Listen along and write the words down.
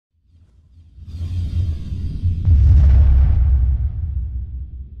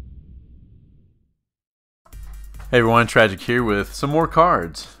Hey everyone, Tragic here with some more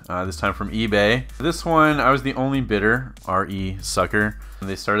cards, this time from eBay. This one, I was the only bidder, RE sucker.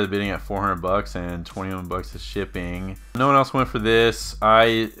 They started bidding at 400 bucks and 21 bucks is shipping. No one else went for this.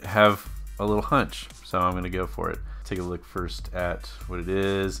 I have a little hunch, so I'm gonna go for it. Take a look first at what it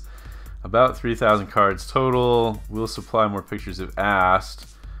is. About 3,000 cards total. We'll supply more pictures if asked.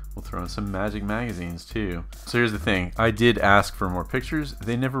 We'll throw in some Magic magazines too. So here's the thing, I did ask for more pictures,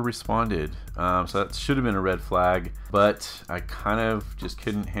 they never responded. So that should have been a red flag, but I kind of just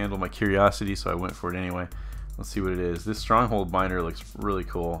couldn't handle my curiosity, so I went for it anyway. Let's see what it is. This Stronghold Binder looks really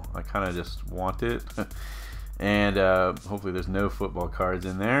cool. I kind of just want it. And hopefully there's no football cards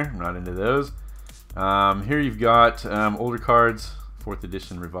in there. I'm not into those. Here you've got older cards, 4th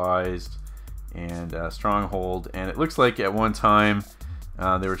edition revised, and Stronghold. And it looks like at one time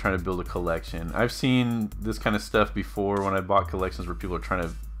they were trying to build a collection. I've seen this kind of stuff before when I bought collections where people are trying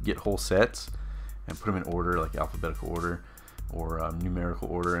to get whole sets and put them in order, like alphabetical order or numerical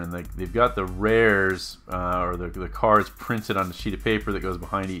order, and they've got the rares or the cards printed on a sheet of paper that goes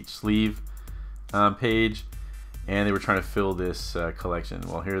behind each sleeve page, and they were trying to fill this collection.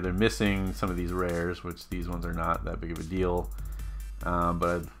 Well, here they're missing some of these rares, which these ones are not that big of a deal, but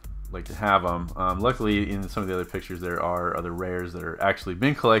I'd like to have them. Luckily, in some of the other pictures there are other rares that are actually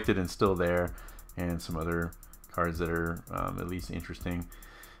been collected and still there, and some other cards that are at least interesting.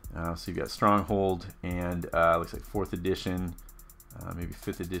 So you've got Stronghold and looks like 4th edition, maybe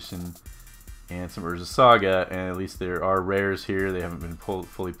 5th edition, and some Urza Saga, and at least there are rares here. They haven't been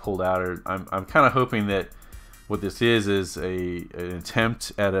fully pulled out. Or I'm kind of hoping that what this is an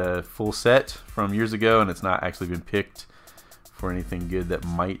attempt at a full set from years ago, and it's not actually been picked for anything good that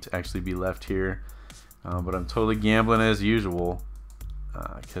might actually be left here. But I'm totally gambling as usual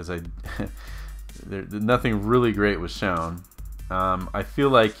because nothing really great was shown. I feel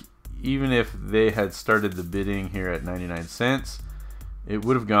like even if they had started the bidding here at 99 cents, it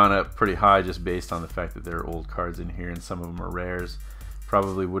would have gone up pretty high just based on the fact that there are old cards in here and some of them are rares.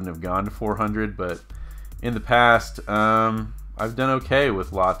 Probably wouldn't have gone to 400, but in the past I've done okay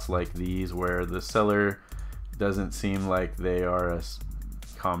with lots like these where the seller doesn't seem like they are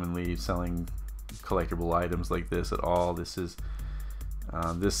commonly selling collectible items like this at all. This is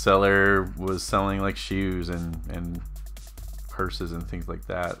this seller was selling like shoes and purses and things like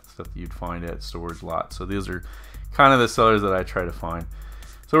that, stuff that you'd find at storage lots. So these are kind of the sellers that I try to find.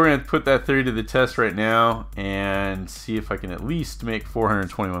 So we're going to put that theory to the test right now and see if I can at least make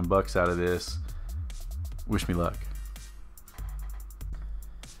 421 bucks out of this. Wish me luck.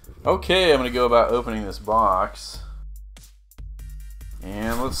 Okay, I'm going to go about opening this box,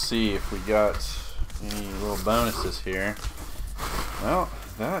 and let's see if we got any little bonuses here. Well,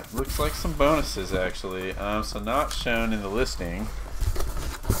 that looks like some bonuses actually. So not shown in the listing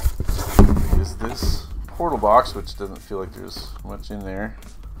is this portal box, which doesn't feel like there's much in there,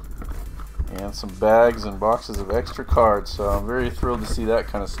 and some bags and boxes of extra cards. So I'm very thrilled to see that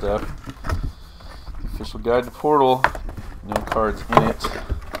kind of stuff. The official guide to Portal, no cards in it.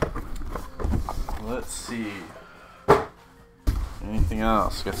 Let's see. Anything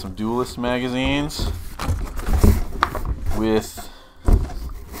else? Got some Duelist magazines with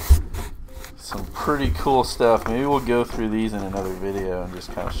some pretty cool stuff. Maybe we'll go through these in another video and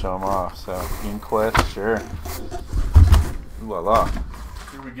just kind of show them off. So, Inquest, sure. Ooh la la.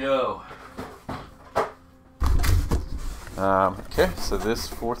 Here we go. Okay, so this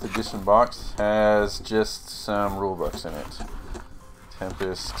 4th edition box has just some rule books in it.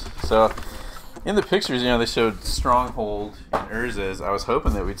 Tempest. So, in the pictures, you know, they showed Stronghold and Urza's. I was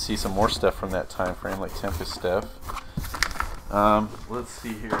hoping that we'd see some more stuff from that time frame, like Tempest stuff. Let's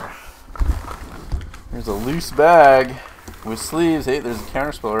see here. Here's a loose bag with sleeves. Hey, there's a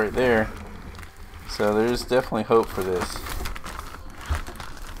counterspell right there. So there's definitely hope for this.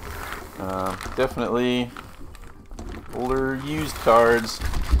 Definitely older used cards,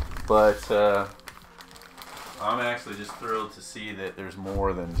 but I'm actually just thrilled to see that there's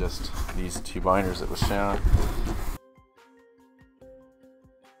more than just these 2 binders that was shown.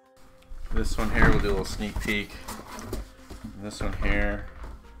 This one here, we'll do a little sneak peek. And this one here.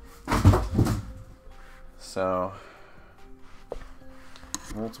 So,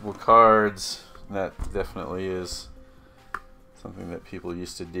 multiple cards. That definitely is something that people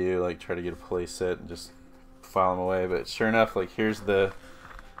used to do, like try to get a play set and just file them away. But sure enough, like here's the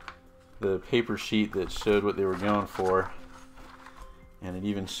paper sheet that showed what they were going for, and it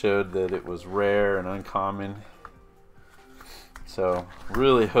even showed that it was rare and uncommon. So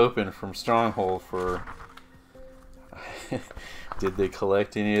really hoping from Stronghold for did they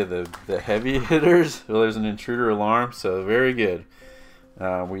collect any of the heavy hitters? Well, there's an intruder alarm, so very good.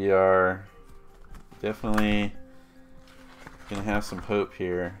 We are definitely gonna have some hope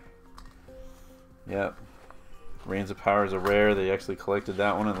here. Yep. Reigns of Power is a rare. They actually collected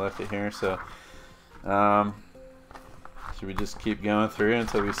that one and left it here. So, should we just keep going through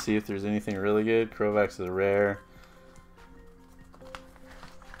until we see if there's anything really good? Krovax is a rare.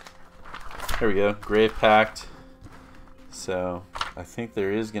 There we go. Grave Pact. So, I think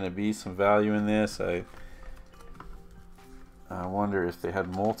there is going to be some value in this. I wonder if they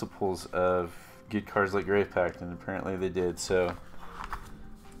had multiples of good cards like Grave Pact, and apparently they did. So,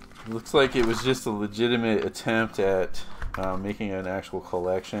 it looks like it was just a legitimate attempt at making an actual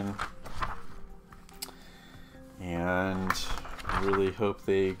collection. And I really hope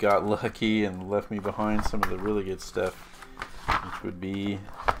they got lucky and left me behind some of the really good stuff, which would be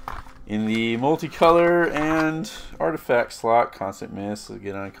in the multicolor and artifact slot. Constant Miss, a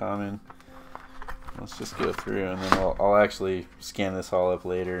good uncommon. Let's just go through, and then I'll actually scan this all up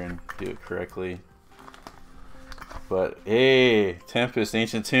later and do it correctly. But hey, Tempest,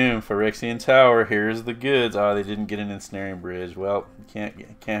 Ancient Tomb, Phyrexian Tower, here's the goods. Oh, they didn't get an Ensnaring Bridge. Well, can't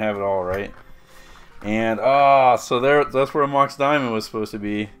have it all, right? And so that's where a Mox Diamond was supposed to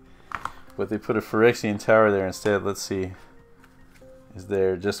be, but they put a Phyrexian Tower there instead. Let's see. Is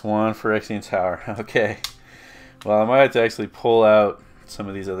there just one Phyrexian Tower? Okay. Well, I might have to actually pull out some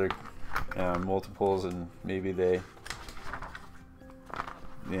of these other multiples, and maybe they,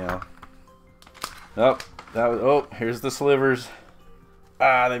 Oh, here's the slivers.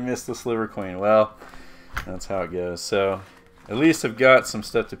 They missed the Sliver Queen. Well, that's how it goes. So, at least I've got some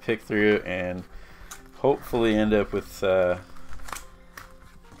stuff to pick through, and hopefully end up with my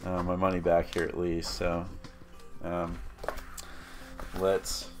money back here at least. So,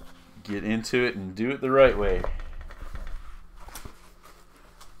 let's get into it and do it the right way.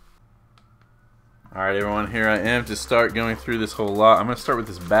 Alright everyone, here I am to start going through this whole lot. I'm going to start with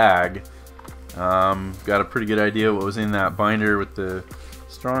this bag. Got a pretty good idea what was in that binder with the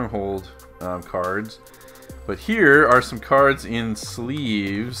Stronghold cards. But here are some cards in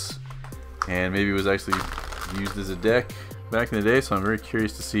sleeves, and maybe it was actually used as a deck back in the day, so I'm very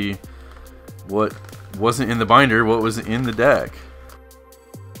curious to see what wasn't in the binder, what was in the deck.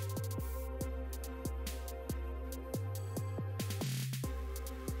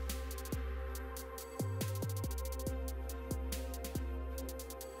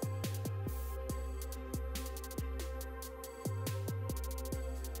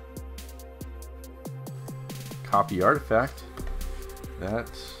 Copy artifact. That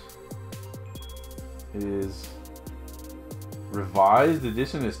is revised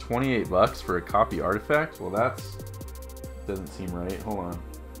edition is $28 for a copy artifact. Well, that's doesn't seem right. Hold on.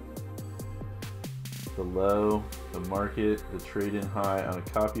 The low, the market, the trade-in high on a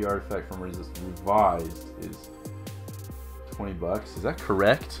copy artifact from revised is $20. Is that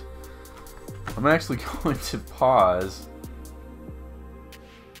correct? I'm actually going to pause.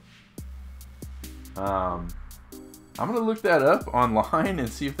 I'm going to look that up online and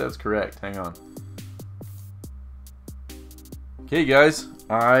see if that's correct. Hang on. Okay, guys.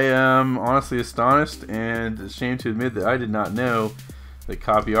 I am honestly astonished and ashamed to admit that I did not know that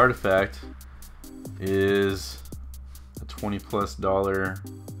copy artifact is a $20+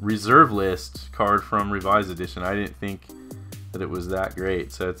 reserve list card from revised edition. I didn't think that it was that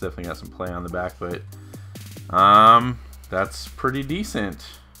great, so it's definitely got some play on the back, but that's pretty decent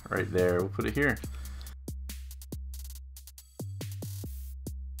right there. We'll put it here.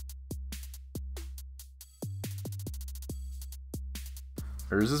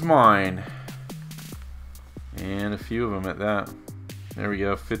 Hers is mine, and a few of them at that. There we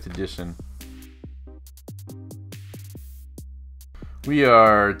go, 5th edition. We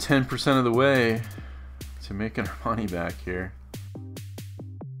are 10% of the way to making our money back here.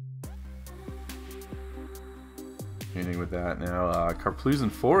 Anything with that now?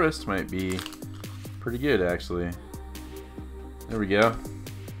 Carplusan Forest might be pretty good, actually. There we go.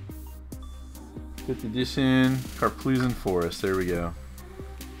 5th edition, Carplusan Forest. There we go.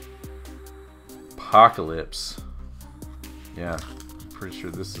 Apocalypse. Yeah, I'm pretty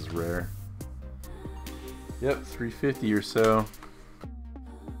sure this is rare. Yep, 350 or so.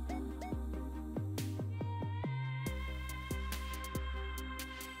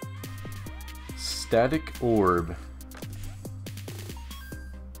 Static Orb.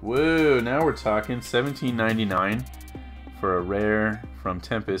 Whoa, now we're talking $17.99 for a rare from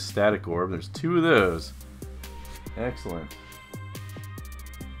Tempest Static Orb. There's 2 of those. Excellent.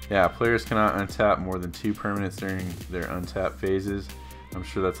 Yeah, players cannot untap more than 2 permanents during their untap phases. I'm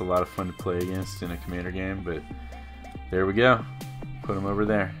sure that's a lot of fun to play against in a commander game, but there we go. Put them over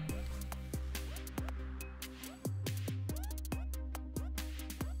there.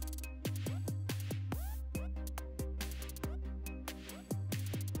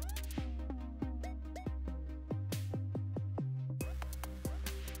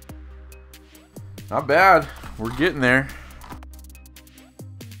 Not bad. We're getting there.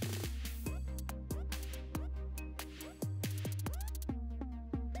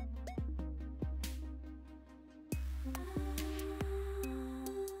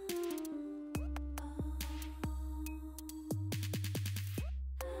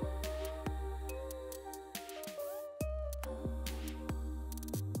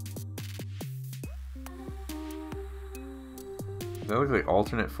 Does that look like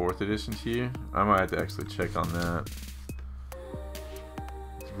alternate 4th edition to you? I might have to actually check on that.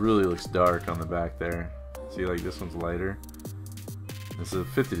 It really looks dark on the back there. See, like this one's lighter. This is a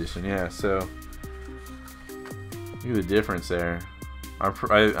 5th edition, yeah. So look at the difference there.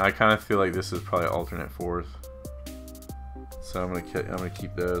 I kind of feel like this is probably alternate 4th. So I'm gonna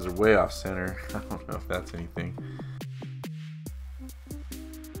keep those. They're way off center. I don't know if that's anything.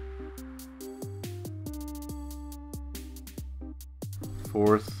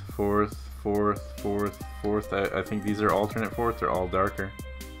 Fourth. I think these are alternate 4th. They're all darker.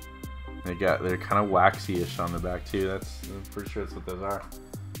 They're kind of waxy-ish on the back too. I'm pretty sure that's what those are.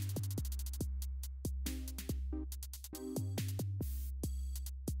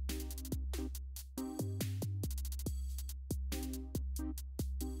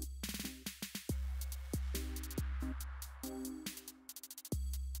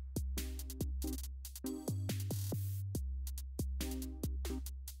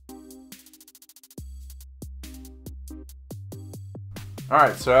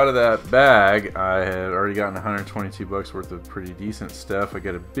 Alright, so out of that bag, I had already gotten 122 bucks worth of pretty decent stuff. I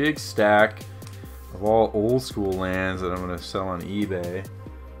got a big stack of all old school lands that I'm going to sell on eBay.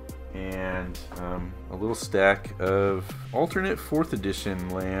 And a little stack of alternate 4th edition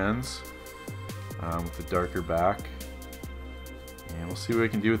lands with the darker back. And we'll see what we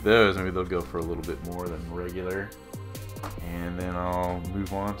can do with those. Maybe they'll go for a little bit more than regular. And then I'll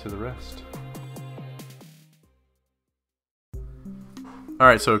move on to the rest.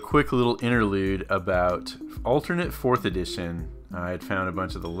 Alright, so a quick little interlude about alternate 4th edition. I had found a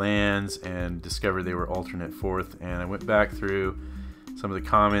bunch of the lands and discovered they were alternate 4th, and I went back through some of the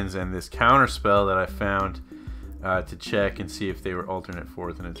commons and this counter spell that I found to check and see if they were alternate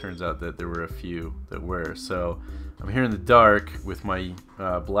 4th, and it turns out that there were a few that were. So I'm here in the dark with my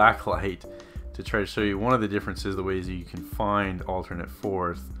black light to try to show you one of the differences, the ways you can find alternate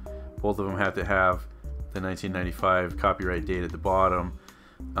 4th. Both of them have to have the 1995 copyright date at the bottom.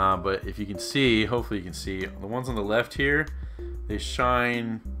 But if you can see, hopefully you can see, the ones on the left here, they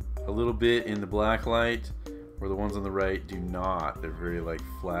shine a little bit in the black light, where the ones on the right do not. They're very like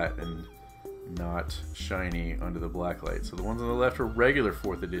flat and not shiny under the black light. So the ones on the left are regular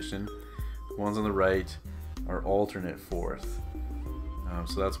 4th edition. The ones on the right are alternate 4th.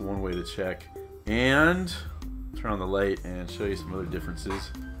 So that's one way to check. And turn on the light and show you some other differences.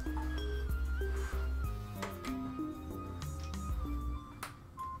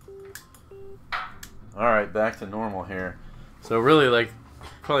 Alright, back to normal here. So really, like,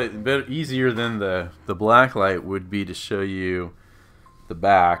 probably a bit easier than the black light would be to show you the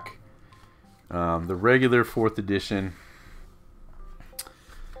back. The regular 4th edition,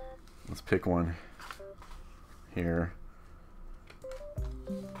 let's pick one here.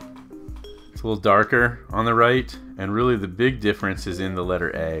 It's a little darker on the right, and really the big difference is in the letter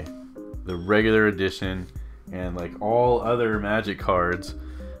A. The regular edition and like all other Magic cards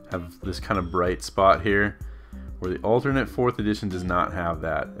have this kind of bright spot here, where the alternate 4th edition does not have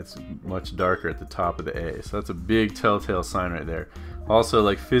that. It's much darker at the top of the A. So that's a big telltale sign right there. Also,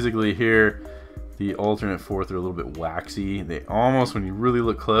 like physically here, the alternate 4th are a little bit waxy. They almost, when you really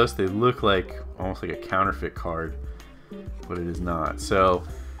look close, they look like almost like a counterfeit card, but it is not. So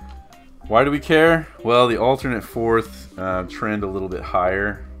why do we care? Well, the alternate 4th trend a little bit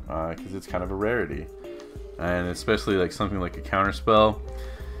higher because it's kind of a rarity, and especially like something like a counterspell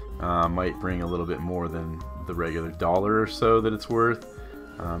might bring a little bit more than the regular $1 or so that it's worth.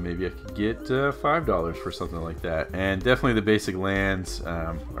 Maybe I could get $5 for something like that. And definitely the basic lands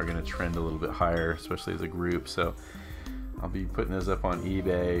are going to trend a little bit higher, especially as a group. So I'll be putting those up on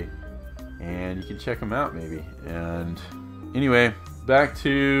eBay, and you can check them out maybe. And anyway, back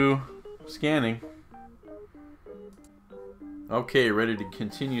to scanning. Okay, ready to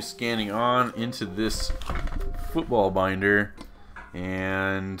continue scanning on into this football binder.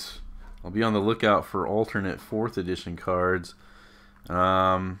 And I'll be on the lookout for alternate 4th edition cards.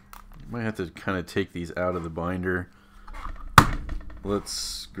 Might have to kind of take these out of the binder.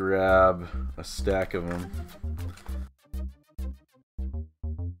 Let's grab a stack of them.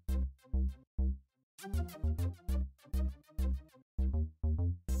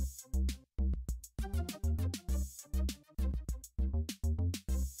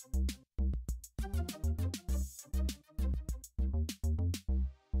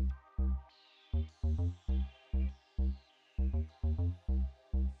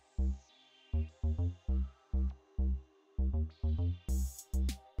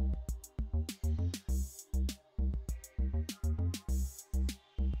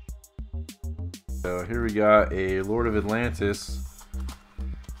 So here we got a Lord of Atlantis.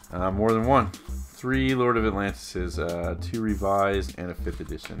 More than one. 3 Lord of Atlantises, 2 revised, and a 5th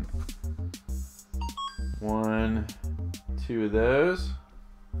edition. 1, 2 of those.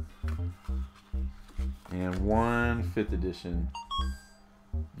 And 1 5th edition.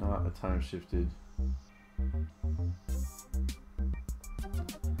 Not a time shifted.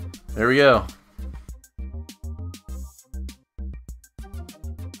 There we go.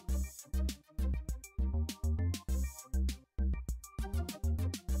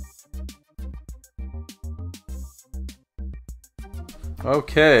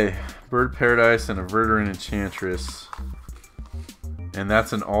 Okay, Bird Paradise and a Verduran Enchantress. And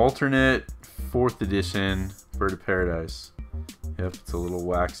that's an alternate 4th edition Bird of Paradise. Yep, it's a little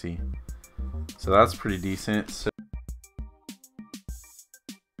waxy. So that's pretty decent. So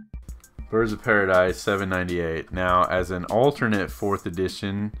Birds of Paradise, $7.98. Now, as an alternate 4th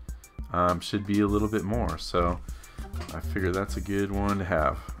edition, should be a little bit more. So I figure that's a good one to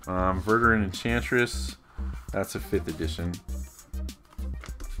have. Verduran Enchantress, that's a 5th edition.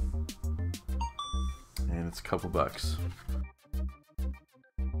 And it's a couple bucks.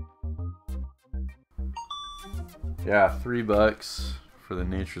 Yeah, $3 for the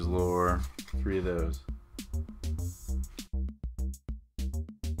Nature's Lore. 3 of those.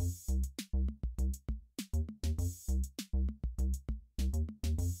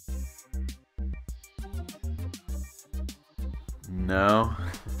 No.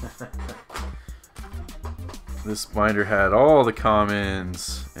 This binder had all the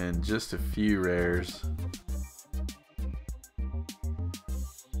commons and just a few rares.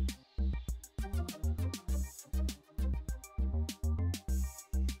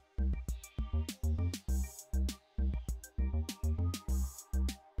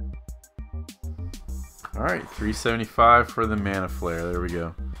 Alright, $3.75 for the Mana Flare. There we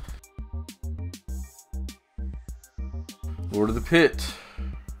go. Lord of the Pit.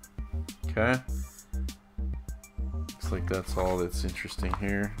 Okay. Looks like that's all that's interesting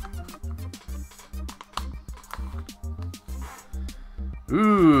here.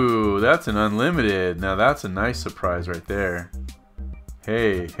 Ooh, that's an unlimited. Now that's a nice surprise right there.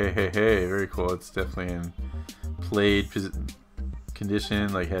 Hey, hey, hey, hey. Very cool. It's definitely in played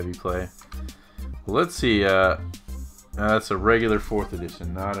condition, like heavy play. Well, let's see. That's a regular 4th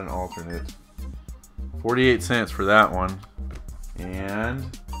edition, not an alternate. 48 cents for that one. And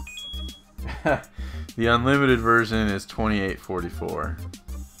the unlimited version is $28.44.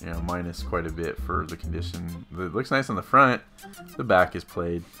 You know, minus quite a bit for the condition. It looks nice on the front. The back is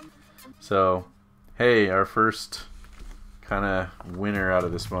played. So, hey, our first kind of winner out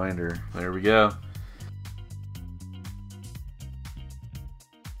of this binder. There we go.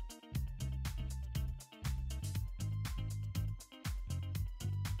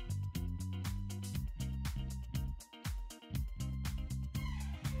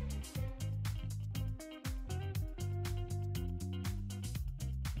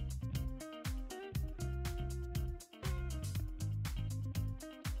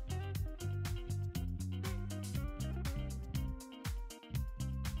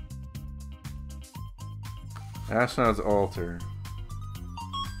 Ashnod's Altar.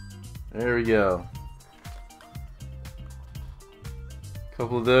 There we go. A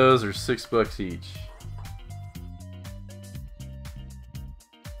couple of those are $6 each.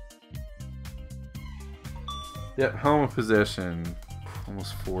 Yep, Home of Possession.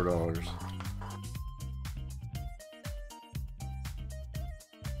 Almost $4.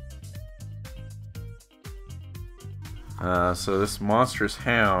 So this Monstrous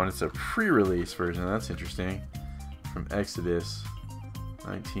Hound, it's a pre-release version. That's interesting. From Exodus,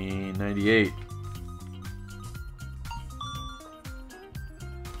 1998.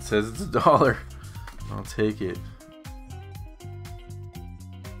 It says it's $1. I'll take it.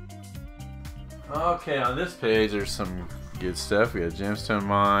 Okay, on this page there's some good stuff. We got Gemstone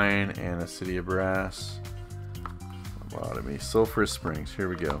Mine and a City of Brass. Lobotomy, Sulphurous Springs. Here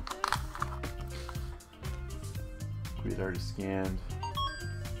we go. We had already scanned.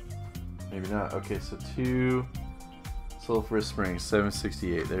 Maybe not. Okay, so 2 Sulphurous Springs,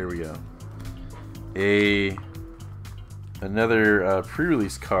 $7.68. There we go. Another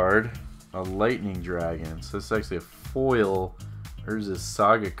pre-release card, a Lightning Dragon. So this is actually a foil Urza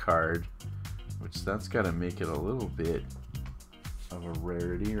Saga card, which that's got to make it a little bit of a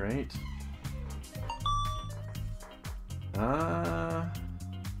rarity, right?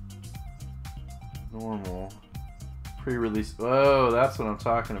 Normal. Pre-release. Oh, that's what I'm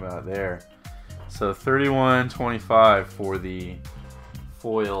talking about there. So $31.25 for the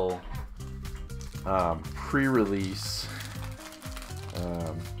foil pre-release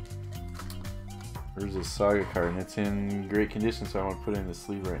There's a Saga card, and it's in great condition, so I want to put it in the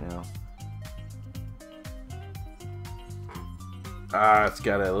sleeve right now. Ah, it's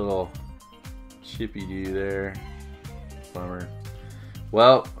got a little chippy-doo there. Bummer.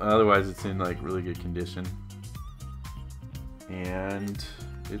 Well, otherwise it's in like really good condition. And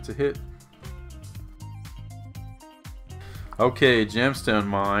it's a hit. Okay, Gemstone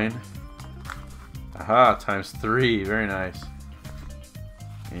Mine. Aha, ×3. Very nice.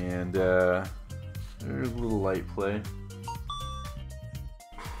 And there's a little light play.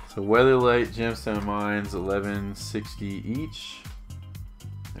 So Weatherlight, Gemstone Mines, 1160 each.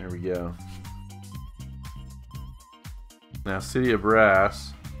 There we go. Now City of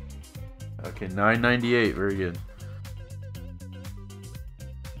Brass. Okay, 998. Very good.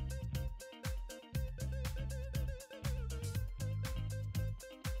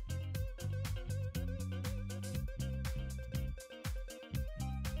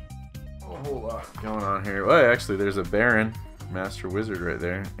 A whole lot going on here. Well, actually, there's a Baron, Master Wizard right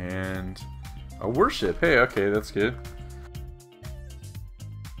there, and a Worship. Hey, okay, that's good.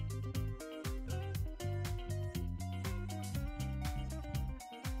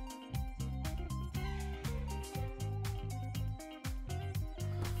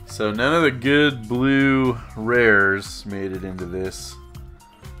 So none of the good blue rares made it into this.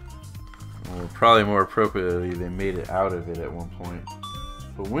 Well, probably more appropriately, they made it out of it at one point.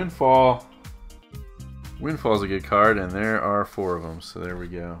 But Windfall's a good card, and there are 4 of them. So there we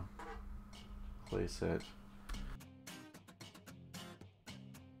go. Play set.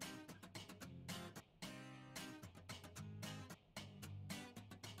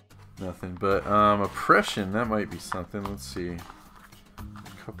 Nothing but Oppression. That might be something. Let's see.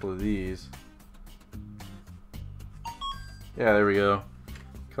 A couple of these. Yeah, there we go.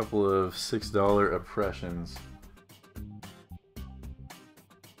 A couple of $6 Oppressions.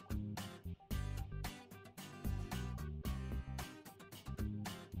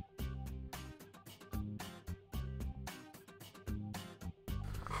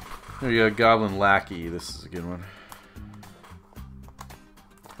 There you go, Goblin Lackey. This is a good one.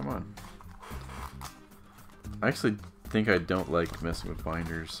 Come on. I actually think I don't like messing with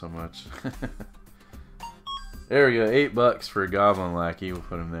binders so much. There we go, $8 for a Goblin Lackey. We'll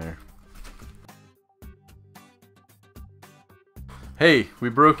put him there. Hey, we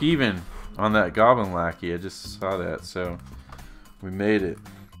broke even on that Goblin Lackey. I just saw that, so we made it.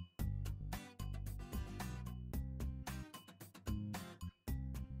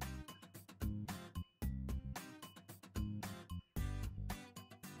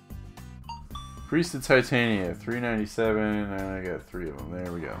 Priest of Titania, 397, and I got 3 of them.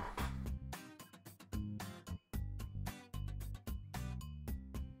 There we go.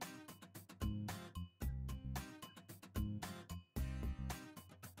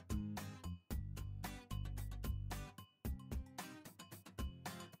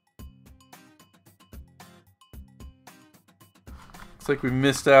 Looks like we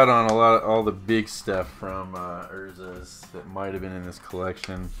missed out on all the big stuff from Urza's that might have been in this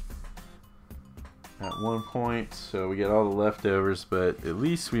collection at one point, so we get all the leftovers, but at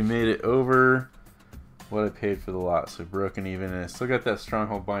least we made it over what I paid for the lot, so broken even, and I still got that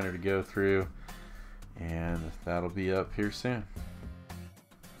Stronghold Binder to go through, and that'll be up here soon.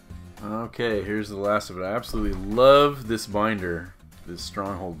 Okay, here's the last of it. I absolutely love this binder, this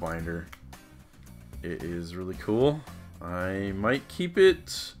Stronghold Binder. It is really cool. I might keep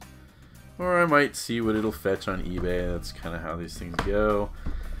it, or I might see what it'll fetch on eBay. That's kind of how these things go.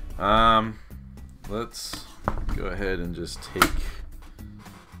 Let's go ahead and just take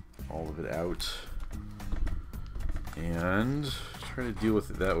all of it out and try to deal with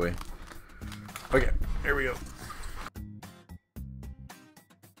it that way. Okay, here we go.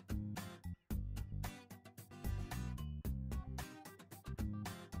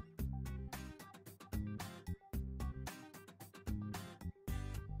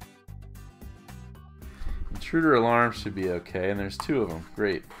 Intruder Alarm should be okay, and there's 2 of them.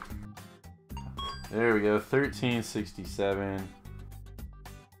 Great. There we go, 1367.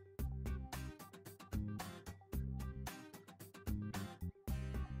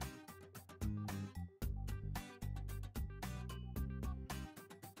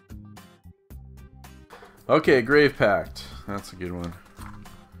 Okay, Grave Pact. That's a good one.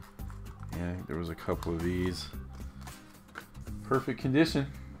 Yeah, I think there was a couple of these. Perfect condition.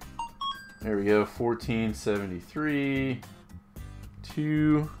 There we go, 1473.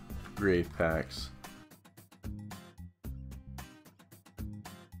 2 Grave Pacts.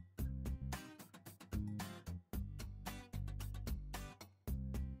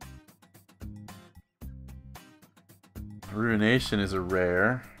 Ruination is a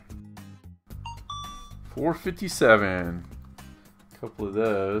rare. $4.57. A couple of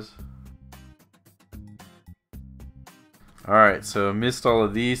those. Alright, so missed all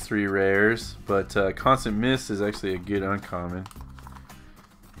of these 3 rares, but Constant Miss is actually a good uncommon.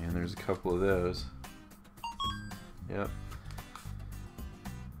 And there's a couple of those. Yep.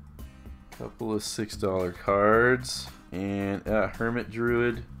 Couple of $6 cards. And Hermit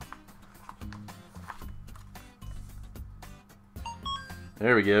Druid.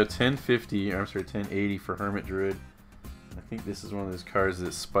 There we go, 1050, I'm sorry, 1080 for Hermit Druid. I think this is one of those cards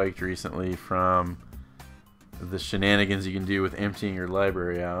that spiked recently from the shenanigans you can do with emptying your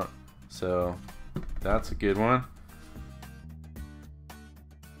library out. So that's a good one.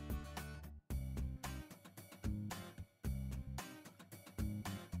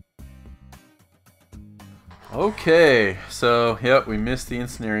 Okay, so yep, we missed the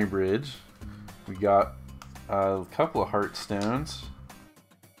Ensnaring Bridge. We got a couple of Heartstones.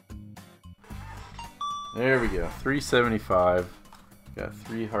 There we go, 375. Got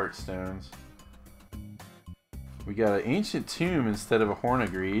 3 Heartstones. We got an Ancient Tomb instead of a Horn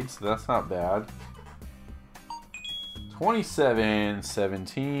of Greed, so that's not bad.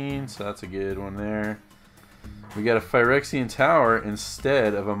 2717, so that's a good one there. We got a Phyrexian Tower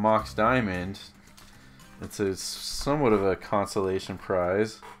instead of a Mox Diamond. It's somewhat of a consolation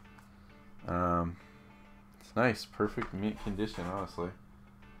prize. It's nice, perfect mint condition, honestly.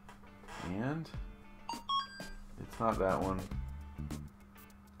 And it's not that one.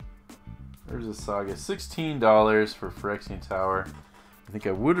 There's a Saga, $16 for Phyrexian Tower. I think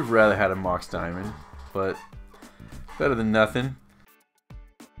I would have rather had a Mox Diamond, but better than nothing.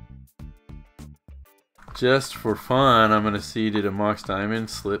 Just for fun, I'm going to see, did a Mox Diamond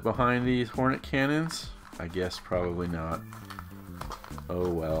slip behind these Hornet Cannons? I guess probably not. Oh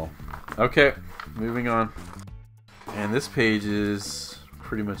well. Okay, moving on. And this page is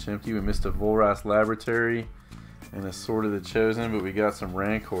pretty much empty. We missed a Volras Laboratory and a Sword of the Chosen, but we got some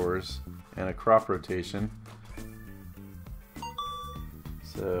Rancors and a Crop Rotation.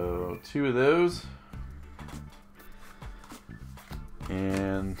 So 2 of those.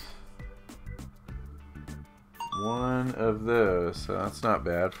 And 1 of those. So that's not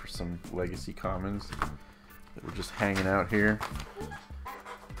bad for some legacy commons that were just hanging out here.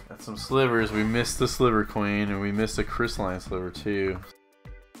 Got some slivers. We missed the Sliver Queen, and we missed a Crystalline Sliver too.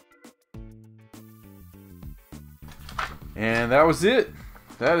 And that was it.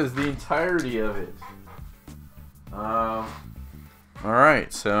 That is the entirety of it.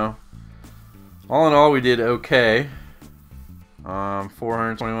 Alright, so all in all we did okay.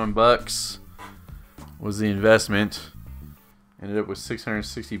 421 bucks was the investment. Ended up with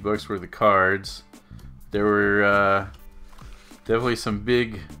 660 bucks worth of cards. There were definitely some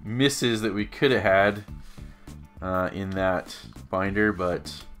big misses that we could have had in that binder,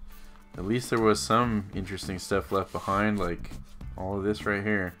 but at least there was some interesting stuff left behind, like all of this right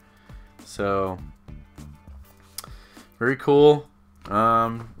here. So very cool.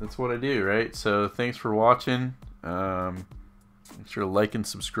 That's what I do, right? So thanks for watching. Make sure to like and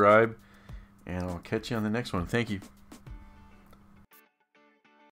subscribe, and I'll catch you on the next one. Thank you.